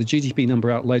economy. The GDP number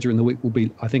out later in the week will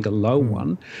be, I think, a low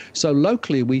one. So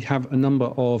locally, we have a number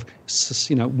of,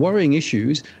 worrying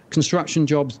issues. Construction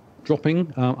jobs dropping,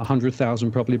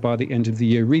 100,000 probably by the end of the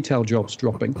year, retail jobs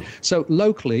dropping. So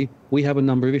locally, we have a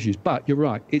number of issues. But you're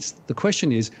right, the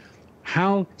question is,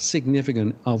 how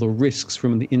significant are the risks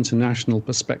from the international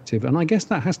perspective? And I guess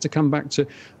that has to come back to,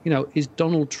 is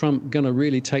Donald Trump going to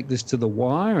really take this to the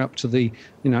wire up to the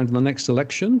next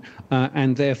election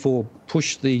and therefore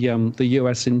push the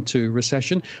US into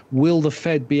recession? Will the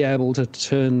Fed be able to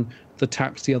turn the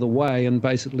taps the other way and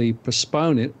basically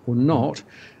postpone it or not?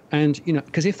 And,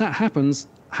 because if that happens,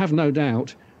 have no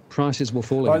doubt, prices will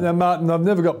fall. Right, now, Martin, I've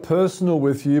never got personal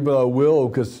with you, but I will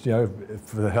because,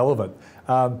 for the hell of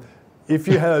it. If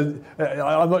you had,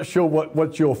 I'm not sure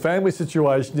what your family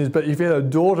situation is, but if you had a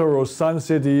daughter or son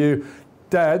said to you,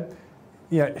 Dad,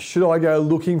 should I go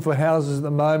looking for houses at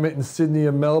the moment in Sydney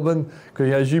and Melbourne?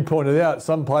 Because as you pointed out,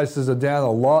 some places are down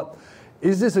a lot.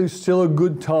 Is this still a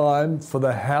good time for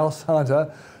the house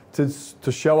hunter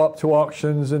to show up to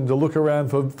auctions and to look around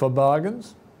for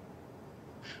bargains?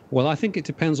 Well, I think it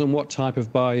depends on what type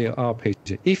of buyer you are,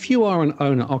 Peter. If you are an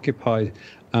owner-occupied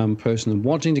person and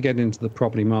wanting to get into the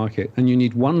property market and you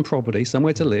need one property,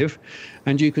 somewhere to live,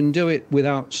 and you can do it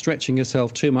without stretching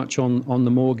yourself too much on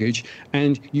the mortgage,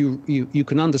 and you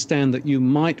can understand that you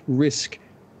might risk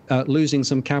losing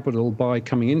some capital by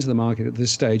coming into the market at this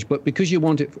stage, but because you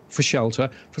want it for shelter,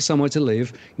 for somewhere to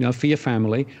live, for your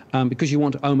family, because you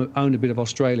want to own a bit of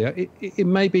Australia, it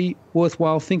may be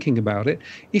worthwhile thinking about it.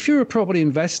 If you're a property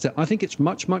investor, I think it's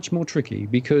much, much more tricky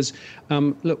because,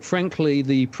 look, frankly,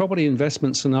 the property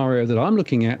investment scenario that I'm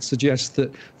looking at suggests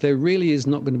that there really is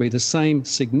not going to be the same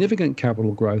significant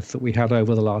capital growth that we had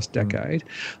over the last decade,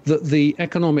 that the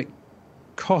economic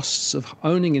costs of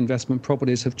owning investment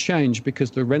properties have changed because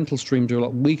the rental streams are a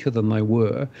lot weaker than they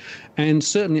were. And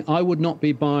certainly I would not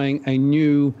be buying a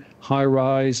new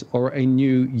high-rise or a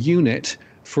new unit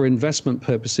for investment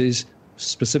purposes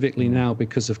specifically now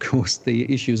because, of course,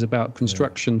 the issues about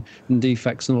construction and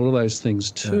defects and all of those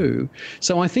things too.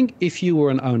 So I think if you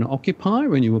were an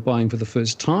owner-occupier and you were buying for the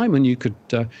first time and you could,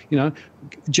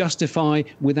 justify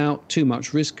without too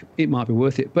much risk, it might be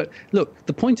worth it. But look,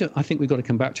 the point I think we've got to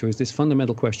come back to is this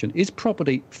fundamental question. Is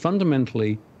property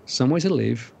fundamentally somewhere to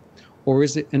live? Or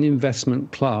is it an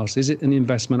investment class? Is it an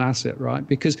investment asset, right?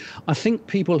 Because I think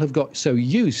people have got so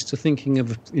used to thinking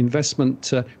of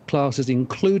investment classes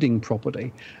including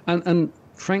property. And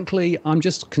frankly, I'm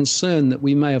just concerned that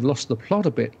we may have lost the plot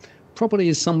a bit. Property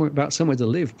is somewhere to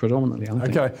live predominantly, I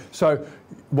think. Okay, so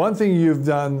one thing you've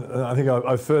done, I think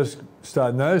I first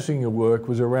started noticing your work,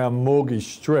 was around mortgage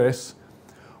stress.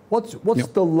 What's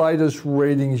the latest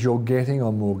readings you're getting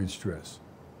on mortgage stress?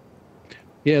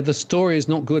 Yeah, the story is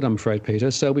not good, I'm afraid,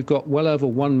 Peter. So we've got well over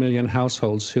 1 million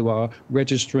households who are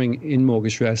registering in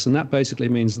mortgage stress, and that basically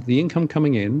means that the income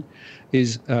coming in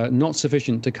is not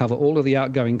sufficient to cover all of the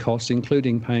outgoing costs,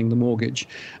 including paying the mortgage.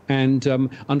 And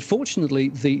unfortunately,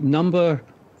 the number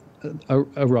are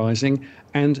rising,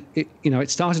 and it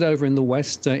started over in the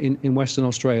West, in Western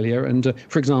Australia. And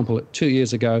for example, 2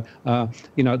 years ago,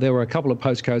 there were a couple of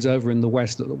postcodes over in the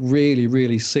West that looked really,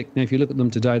 really sick. Now, if you look at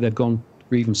them today, they've gone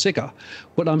even sicker.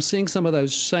 But I'm seeing some of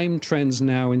those same trends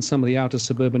now in some of the outer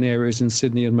suburban areas in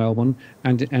Sydney and Melbourne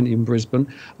and in Brisbane.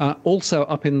 Also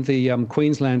up in the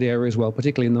Queensland area as well,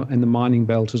 particularly in the mining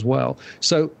belt as well.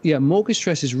 So, yeah, mortgage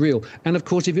stress is real. And of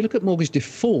course, if you look at mortgage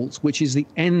defaults, which is the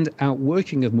end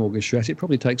outworking of mortgage stress, it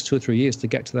probably takes 2 or 3 years to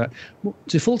get to that.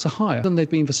 Defaults are higher than they've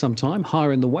been for some time,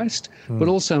 higher in the West, but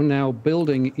also now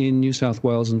building in New South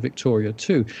Wales and Victoria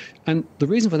too. And the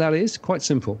reason for that is quite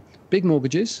simple. Big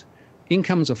mortgages,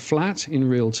 incomes are flat in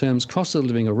real terms, costs of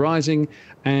living are rising,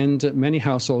 and many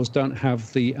households don't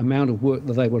have the amount of work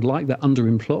that they would like. They're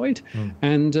underemployed.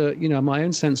 And, my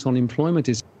own sense on employment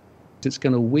is it's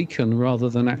going to weaken rather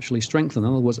than actually strengthen. In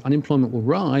other words, unemployment will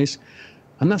rise,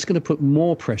 and that's going to put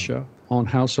more pressure on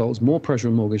households, more pressure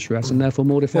on mortgage stress, and therefore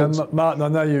more defaults. Now, Martin, I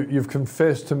know you've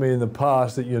confessed to me in the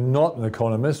past that you're not an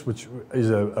economist, which is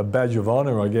a badge of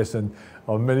honour, I guess, in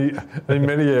many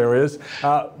areas.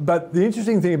 But the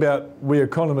interesting thing about we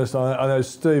economists, I know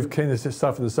Steve Keener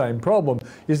suffered the same problem,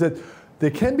 is that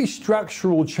there can be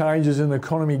structural changes in the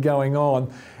economy going on.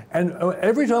 And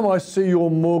every time I see your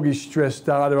mortgage stress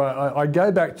data, I go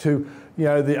back to the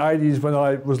 80s when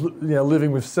I was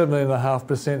living with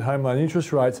 17.5% home loan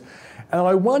interest rates. And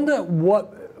I wonder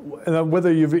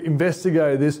whether you've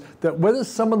investigated this, that whether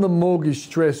some of the mortgage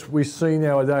stress we see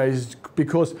nowadays is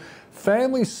because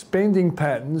family spending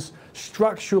patterns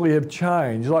structurally have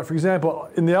changed. Like, for example,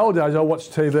 in the old days, I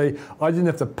watched TV, I didn't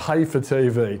have to pay for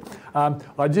TV.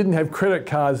 I didn't have credit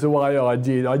cards the way I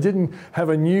did. I didn't have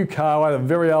a new car, I had a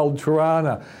very old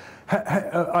Tirana.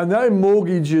 I know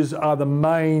mortgages are the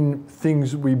main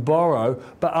things we borrow,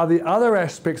 but are the other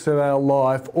aspects of our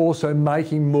life also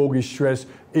making mortgage stress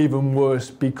even worse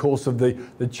because of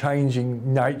the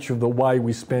changing nature of the way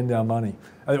we spend our money?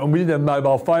 And we didn't have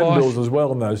mobile phone bills as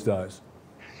well in those days.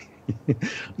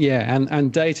 Yeah,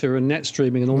 and data and net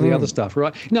streaming and all the other stuff,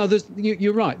 right? No,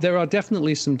 you're right. There are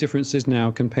definitely some differences now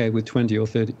compared with 20 or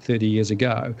 30 years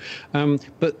ago.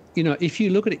 But, if you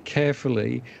look at it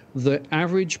carefully, the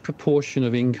average proportion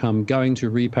of income going to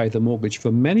repay the mortgage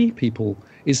for many people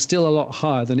is still a lot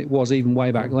higher than it was even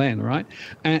way back then, right?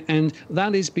 And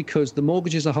that is because the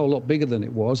mortgage is a whole lot bigger than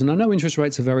it was. And I know interest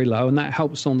rates are very low, and that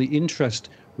helps on the interest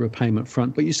repayment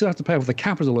front, but you still have to pay off the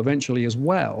capital eventually as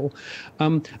well.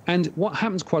 And what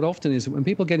happens quite often is that when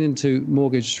people get into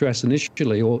mortgage stress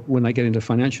initially, or when they get into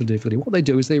financial difficulty, what they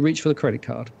do is they reach for the credit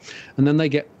card, and then they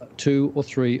get 2 or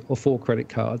 3 or 4 credit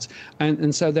cards.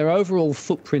 And so their overall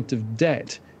footprint of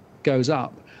debt goes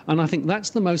up. And I think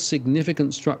that's the most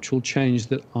significant structural change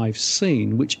that I've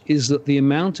seen, which is that the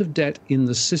amount of debt in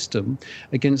the system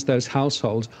against those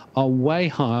households are way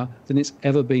higher than it's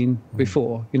ever been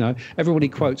before. Everybody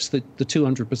quotes the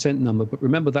 200% number, but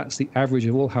remember that's the average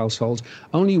of all households.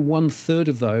 Only 1/3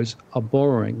 of those are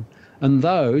borrowing. And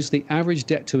the average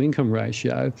debt to income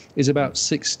ratio is about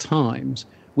 6 times,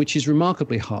 which is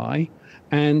remarkably high.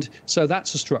 And so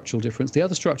that's a structural difference. The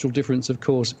other structural difference, of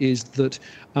course, is that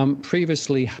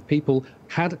previously people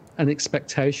had an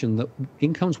expectation that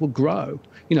incomes would grow,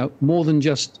 more than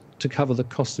just to cover the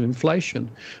cost of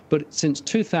inflation. But since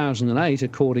 2008,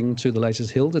 according to the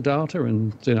latest HILDA data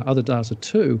and other data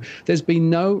too, there's been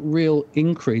no real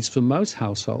increase for most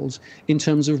households in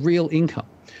terms of real income.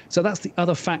 So that's the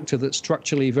other factor that's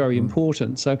structurally very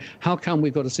important. So how come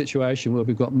we've got a situation where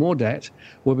we've got more debt,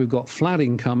 where we've got flat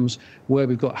incomes, where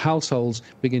we've got households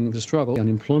beginning to struggle? The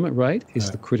unemployment rate is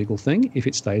the critical thing. If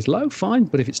it stays low, fine.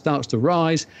 But if it starts to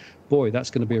rise, boy, that's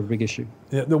going to be a big issue.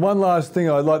 Yeah, the one last thing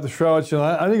I'd like to throw at you, and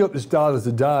I only got this data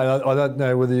today, and I don't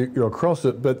know whether you're across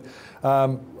it, but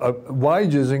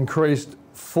wages increased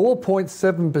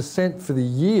 4.7% for the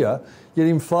year, yet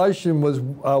inflation was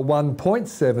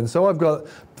 1.7%. So I've got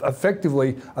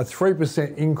effectively a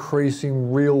 3% increase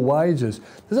in real wages.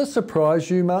 Does that surprise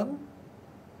you, Martin?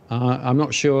 I'm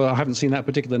not sure. I haven't seen that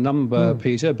particular number,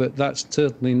 Peter, but that's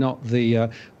certainly not the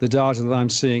data that I'm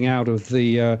seeing out of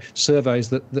the surveys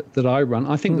that I run.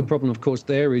 I think the problem, of course,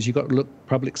 there is you've got to look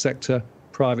public sector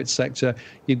private sector.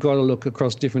 You've got to look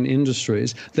across different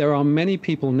industries. There are many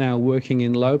people now working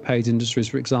in low-paid industries,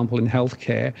 for example, in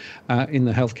healthcare, in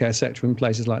the healthcare sector and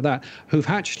places like that, who've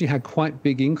actually had quite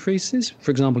big increases,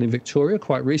 for example, in Victoria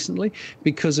quite recently,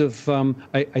 because of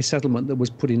a settlement that was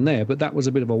put in there. But that was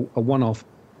a bit of a one-off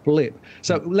blip.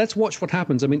 So let's watch what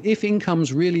happens. I mean, if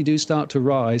incomes really do start to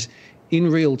rise in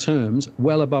real terms,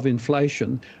 well above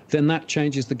inflation, then that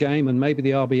changes the game, and maybe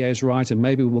the RBA is right, and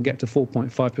maybe we'll get to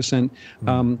 4.5%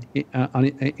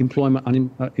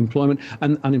 employment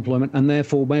and unemployment, and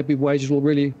therefore maybe wages will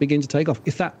really begin to take off.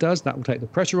 If that does, that will take the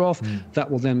pressure off.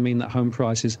 That will then mean that home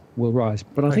prices will rise.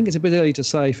 But I think it's a bit early to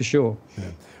say for sure.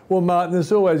 Yeah. Well, Martin,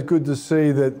 it's always good to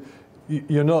see that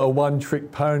you're not a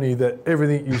one-trick pony, that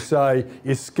everything you say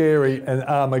is scary and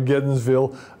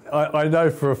Armageddonsville. I know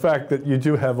for a fact that you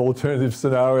do have alternative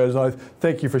scenarios. I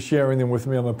thank you for sharing them with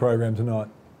me on the program tonight.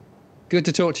 Good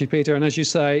to talk to you, Peter. And as you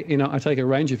say, I take a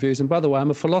range of views. And by the way,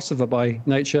 I'm a philosopher by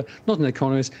nature, not an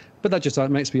economist, but that just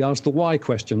makes me ask the why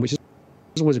question, which is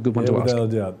always a good one to ask. Without a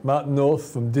doubt. Martin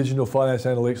North from Digital Finance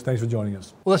Analytics, thanks for joining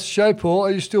us. Well, that's the show, Paul.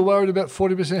 Are you still worried about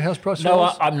 40% house price No,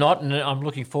 rise? I'm not, and I'm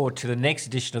looking forward to the next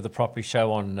edition of the Property Show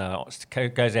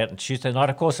goes out on Tuesday night.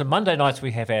 Of course, on Monday nights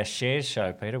we have our shares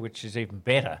show, Peter, which is even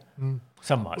better,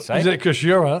 some might say. Is that because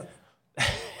you're on it?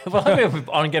 Well,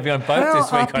 I'm going to be on both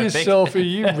this week, I think. yourself are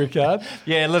you, Rickard?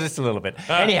 Yeah, just a little bit.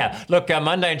 Anyhow, look,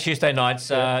 Monday and Tuesday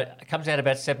nights it comes out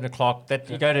about 7 o'clock.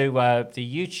 You go to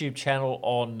the YouTube channel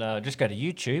just go to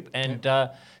YouTube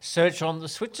and search on The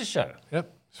Switzer Show.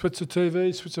 Yep, Switzer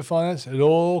TV, Switzer Finance, it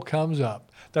all comes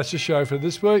up. That's the show for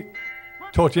this week.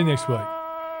 Talk to you next week.